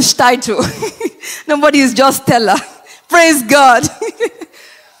a tush title. Nobody is just teller. Praise God.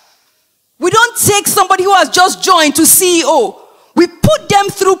 We don't take somebody who has just joined to CEO. We put them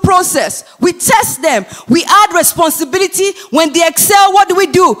through process. We test them. We add responsibility. When they excel, what do?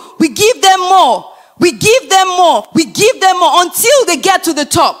 We give them more. We give them more. We give them more until they get to the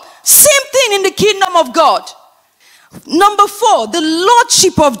top. Same thing in the kingdom of God. Number 4, the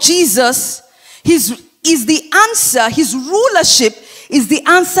Lordship of Jesus is the answer. His rulership is the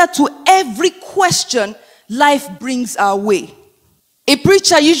answer to every question life brings our way. A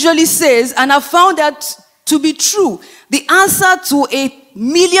preacher usually says, and I found that to be true, the answer to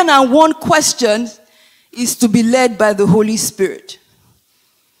 1,000,001 questions is to be led by the Holy Spirit.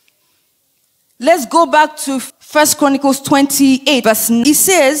 Let's go back to 1 Chronicles 28, verse 9. He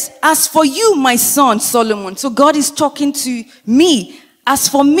says, as for you, my son, Solomon. So God is talking to me. As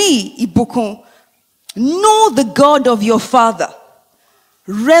for me, Ibukun, know the God of your father.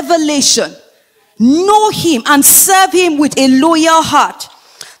 Revelation. Know him and serve him with a loyal heart.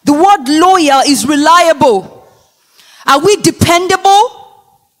 The word loyal is reliable. Are we dependable?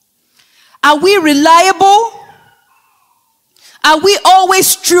 Are we reliable? Are we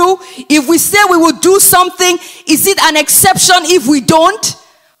always true? If we say we will do something, is it an exception if we don't?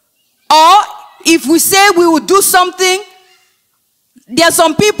 Or if we say we will do something, there are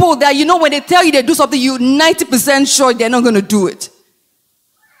some people that, when they tell you they do something, you're 90% sure they're not going to do it.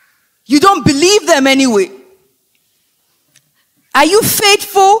 You don't believe them anyway. Are you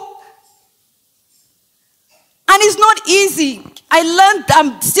faithful? And it's not easy.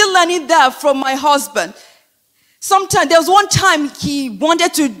 I'm still learning that from my husband. Sometimes, there was one time he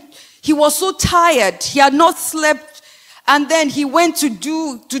was so tired. He had not slept. And then he went to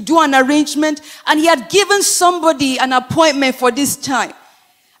do an arrangement. And he had given somebody an appointment for this time.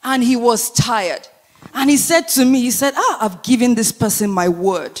 And he was tired. And he said to me, I've given this person my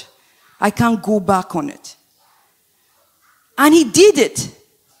word. I can't go back on it. And he did it.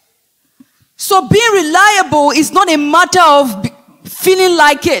 So being reliable is not a matter of feeling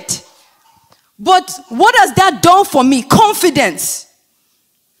like it. But what has that done for me? Confidence.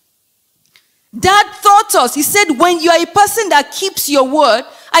 Dad taught us, he said, when you are a person that keeps your word,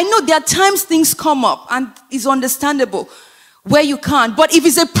 I know there are times things come up, and it's understandable where you can't. But if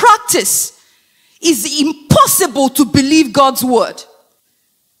it's a practice, it's impossible to believe God's word.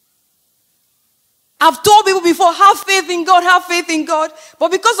 I've told people before, have faith in God, have faith in God.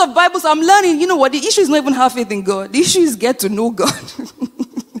 But because of Bibles, I'm learning, the issue is not even have faith in God. The issue is get to know God.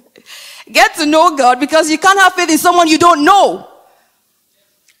 Get to know God, because you can't have faith in someone you don't know.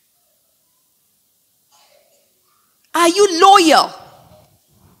 Are you loyal?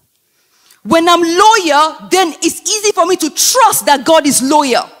 When I'm loyal, then it's easy for me to trust that God is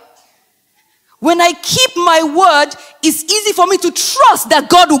loyal. When I keep my word, it's easy for me to trust that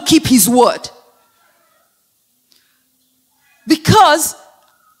God will keep his word. Because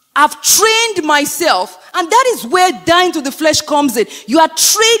I've trained myself, and that is where dying to the flesh comes in. You are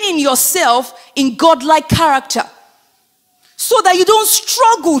training yourself in godlike character so that you don't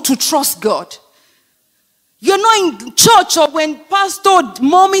struggle to trust God. You're not in church, or when pastor,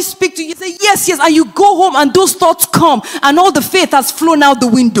 mommy speak to you, you say yes, yes, and you go home and those thoughts come and all the faith has flown out the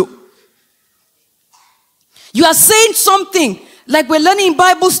window. You are saying something like we're learning in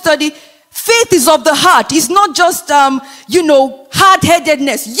Bible study. Faith is of the heart. It's not just,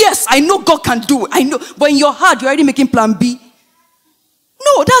 hard-headedness. Yes, I know God can do it. I know. But in your heart, you're already making plan B.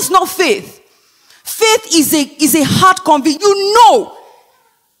 No, that's not faith. Faith is a heart conviction. You know.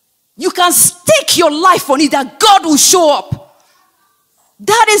 You can stake your life on it that God will show up.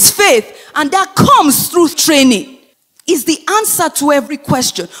 That is faith. And that comes through training. It's the answer to every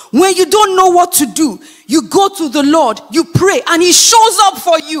question. When you don't know what to do, you go to the Lord, you pray, and he shows up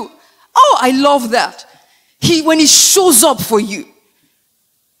for you. Oh, I love that. When he shows up for you.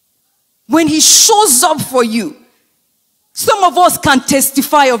 When he shows up for you. Some of us can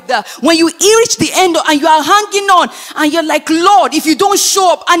testify of that. When you reach the end and you are hanging on and you're like, Lord, if you don't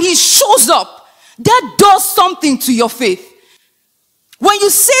show up, and he shows up, that does something to your faith. When you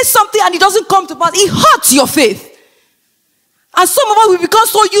say something and it doesn't come to pass, it hurts your faith. And some of us, we become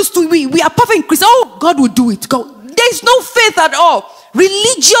so used to it. We are perfect Christians. Oh, God will do it. God. There's no faith at all.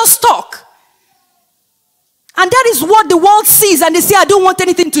 Religious talk. And that is what the world sees, and they say, I don't want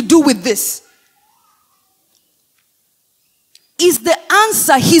anything to do with this. Is the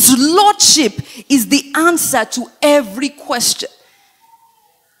answer. His lordship is the answer to every question.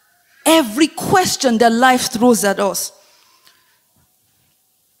 Every question that life throws at us.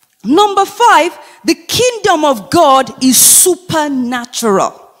 Number 5, the kingdom of God is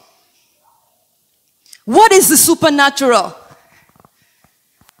supernatural. What is the supernatural?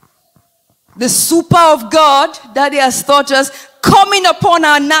 The super of God that he has taught us, coming upon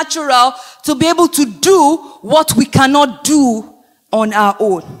our natural to be able to do what we cannot do on our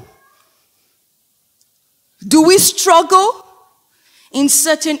own. Do we struggle in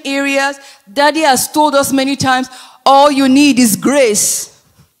certain areas? Daddy has told us many times, all you need is grace.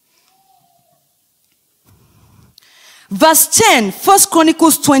 Verse 10, 1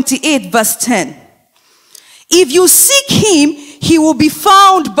 Chronicles 28, verse 10. If you seek him, he will be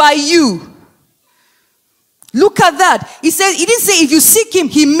found by you. Look at that. He said, he didn't say if you seek him,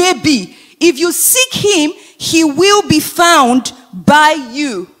 he may be. If you seek him, he will be found by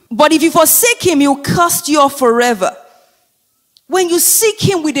you. But if you forsake him, he will cast you off forever. When you seek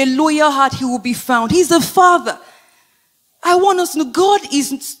him with a loyal heart, he will be found. He's the Father. I want us to know God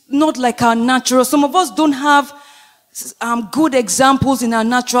is not like our natural. Some of us don't have good examples in our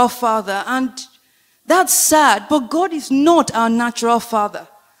natural father. And that's sad. But God is not our natural father.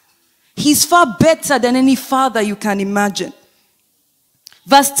 He's far better than any father you can imagine.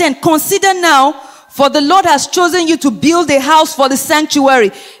 Verse 10, consider now, for the Lord has chosen you to build a house for the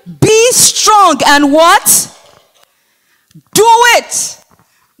sanctuary. Be strong and what? Do it.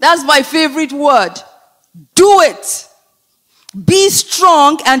 That's my favorite word. Do it. Be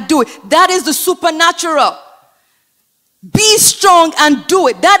strong and do it. That is the supernatural. Be strong and do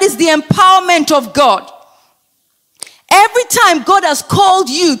it. That is the empowerment of God. Every time God has called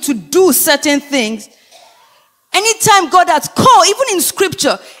you to do certain things, anytime God has called, even in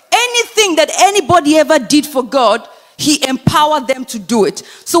scripture, anything that anybody ever did for God, he empowered them to do it.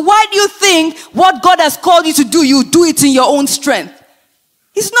 So why do you think what God has called you to do, you do it in your own strength?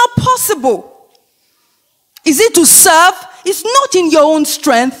 It's not possible. Is it to serve? It's not in your own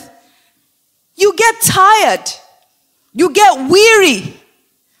strength. You get tired. You get weary.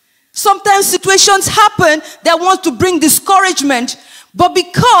 Sometimes situations happen that want to bring discouragement, but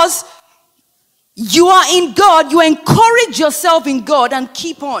because you are in God, you encourage yourself in God and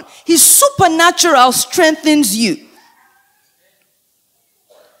keep on. His supernatural strengthens you.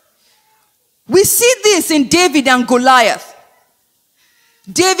 We see this in David and Goliath.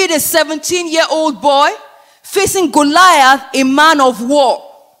 David, a 17-year-old boy, facing Goliath, a man of war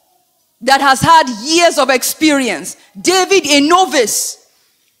that has had years of experience. David, a novice.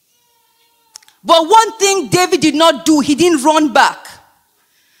 But one thing David did not do, he didn't run back.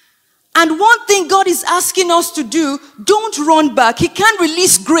 And one thing God is asking us to do, don't run back. He can't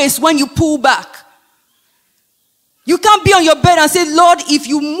release grace when you pull back. You can't be on your bed and say, Lord, if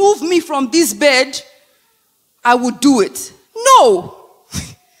you move me from this bed, I will do it. No.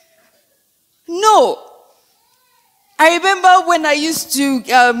 No. I remember when I used to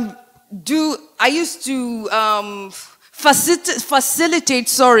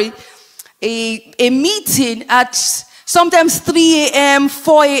facilitate a meeting at sometimes 3 a.m.,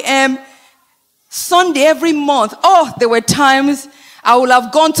 4 a.m., Sunday every month. Oh, there were times I would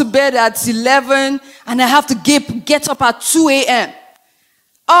have gone to bed at 11 and I have to get up at 2 a.m.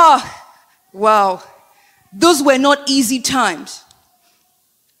 Oh, wow. Those were not easy times.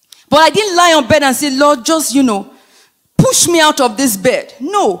 But I didn't lie on bed and say, Lord, just, push me out of this bed.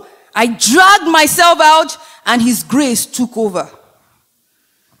 No, I dragged myself out and his grace took over.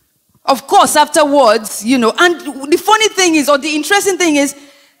 Of course, afterwards, and the funny thing is, or the interesting thing is,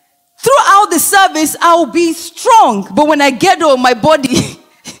 throughout the service, I'll be strong. But when I get home, my body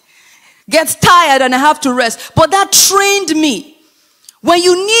gets tired and I have to rest. But that trained me. When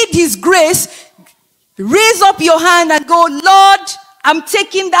you need his grace, raise up your hand and go, Lord, I'm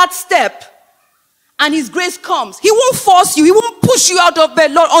taking that step. And his grace comes. He won't force you. He won't push you out of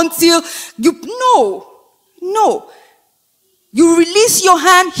bed, Lord, until you... No. You release your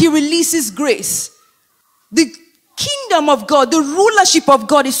hand, he releases grace. The kingdom of God, the rulership of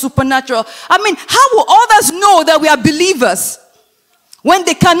God is supernatural. I mean, how will others know that we are believers when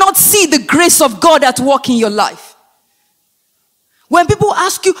they cannot see the grace of God at work in your life? When people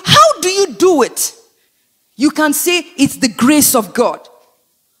ask you, how do you do it? You can say, it's the grace of God.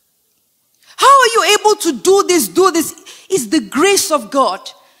 How are you able to do this? It's the grace of God.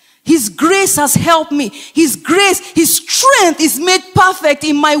 His grace has helped me. His grace, his strength is made perfect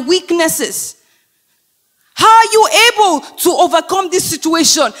in my weaknesses. How are you able to overcome this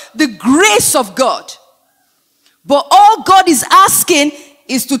situation? The grace of God. But all God is asking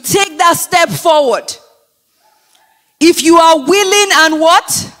is to take that step forward. If you are willing and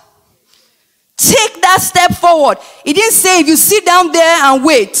what? Take that step forward. He didn't say if you sit down there and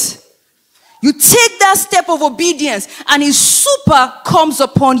wait. You take that step of obedience and his super comes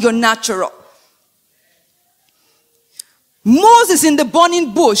upon your natural. Moses in the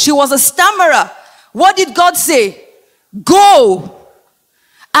burning bush, he was a stammerer. What did God say? Go.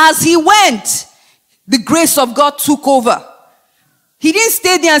 As he went, the grace of God took over. He didn't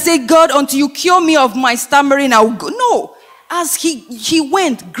stay there and say, God, until you cure me of my stammering, I will go. No. As he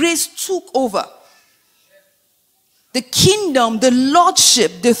went, grace took over. The kingdom, the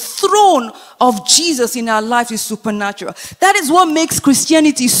lordship, the throne of Jesus in our life is supernatural. That is what makes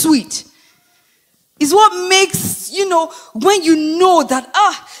Christianity sweet. It's what makes, when you know that,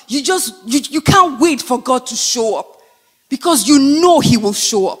 you can't wait for God to show up. Because you know he will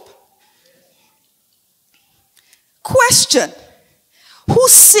show up. Question. Who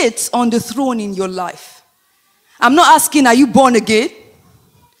sits on the throne in your life? I'm not asking, are you born again?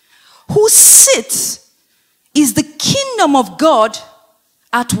 Who sits is the kingdom of God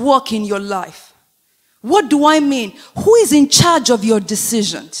at work in your life. What do I mean? Who is in charge of your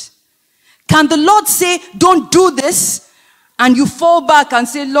decisions? Can the Lord say, don't do this, and you fall back and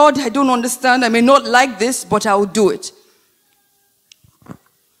say, Lord, I don't understand. I may not like this, but I will do it.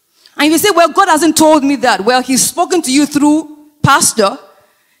 And you say, well, God hasn't told me that. Well, he's spoken to you through pastor.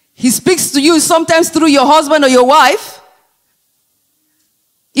 He speaks to you sometimes through your husband or your wife.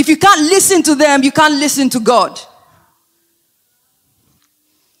 If you can't listen to them, you can't listen to God.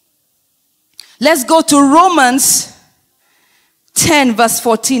 Let's go to Romans 10 verse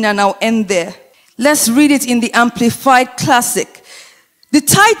 14 and I'll end there. Let's read it in the Amplified Classic. The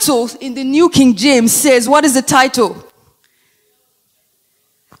title in the New King James says, what is the title?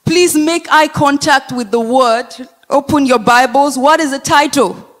 Please make eye contact with the word. Open your Bibles. What is the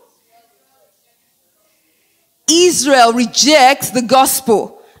title? Israel rejects the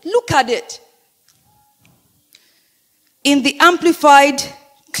gospel. Look at it. In the Amplified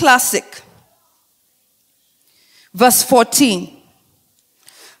Classic, verse 14.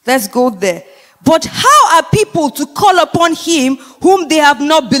 Let's go there. But how are people to call upon him whom they have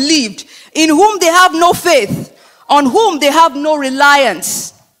not believed, in whom they have no faith, on whom they have no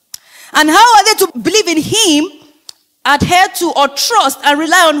reliance? And how are they to believe in him, adhere to or trust and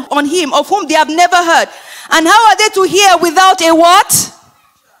rely on him of whom they have never heard? And how are they to hear without a what?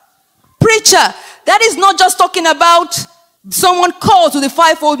 Preacher. That is not just talking about someone called to the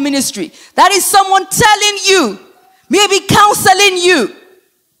fivefold ministry. That is someone telling you, maybe counseling you.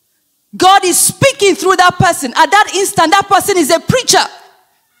 God is speaking through that person. At that instant, that person is a preacher.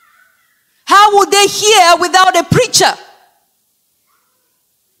 How would they hear without a preacher?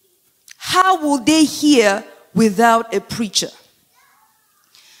 How will they hear without a preacher?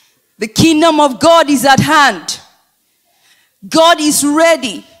 The kingdom of God is at hand. God is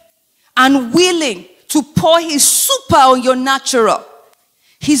ready and willing to pour his super on your natural.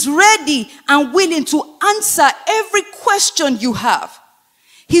 He's ready and willing to answer every question you have.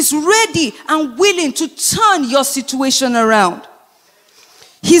 He's ready and willing to turn your situation around.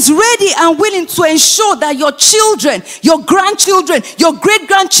 He's ready and willing to ensure that your children, your grandchildren, your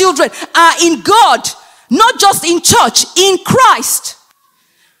great-grandchildren are in God, not just in church, in Christ.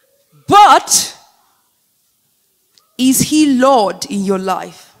 But is he Lord in your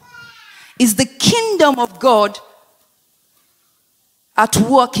life? Is the kingdom of God at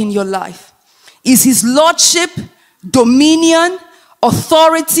work in your life? Is his lordship, dominion,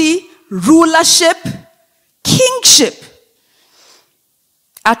 authority, rulership, kingship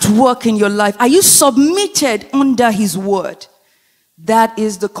at work in your life? Are you submitted under his word? That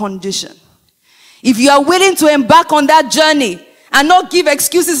is the condition. If you are willing to embark on that journey and not give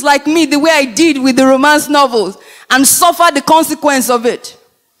excuses like me, the way I did with the romance novels, and suffer the consequence of it,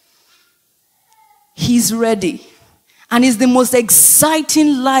 he's ready. And it's the most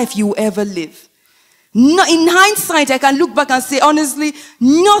exciting life you will ever live. No, in hindsight, I can look back and say, honestly,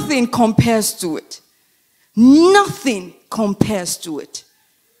 nothing compares to it. Nothing compares to it.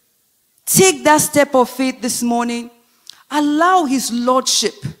 Take that step of faith this morning. Allow his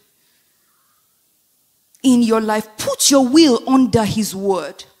lordship in your life. Put your will under his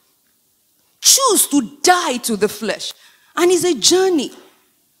word. Choose to die to the flesh. And it's a journey.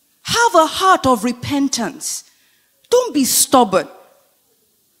 Have a heart of repentance. Don't be stubborn.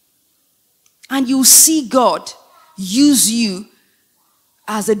 And you'll see God use you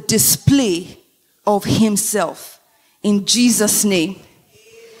as a display of himself. In Jesus' name.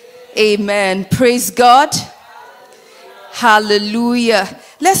 Amen. Praise God. Hallelujah.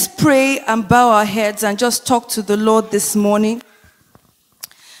 Let's pray and bow our heads and just talk to the Lord this morning.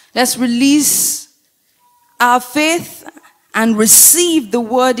 Let's release our faith and receive the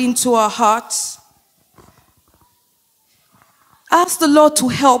word into our hearts. Ask the Lord to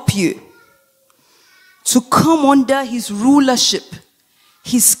help you to come under his rulership,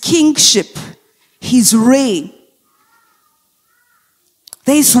 his kingship, his reign.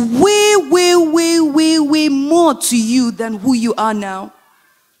 There is way more to you than who you are now.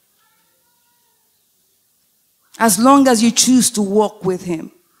 As long as you choose to walk with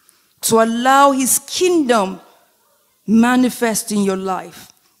him, to allow his kingdom manifest in your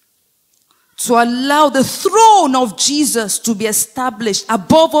life, to allow the throne of Jesus to be established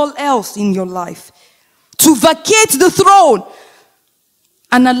above all else in your life, to vacate the throne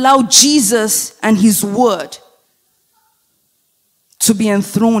and allow Jesus and his word to be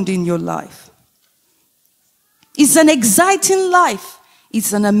enthroned in your life. It's an exciting life.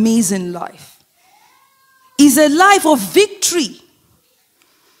 It's an amazing life. It's a life of victory,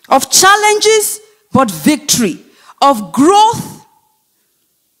 of challenges, but victory, of growth,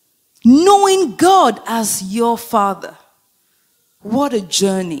 knowing God as your Father. What a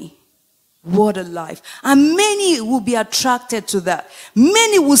journey. What a life. And many will be attracted to that.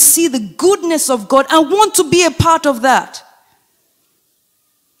 Many will see the goodness of God and want to be a part of that.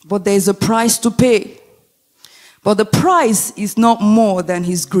 But there is a price to pay. But the price is not more than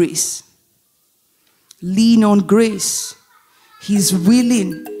his grace. Lean on grace. He's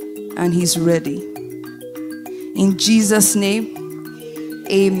willing and he's ready. In Jesus' name,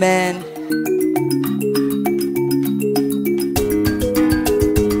 amen.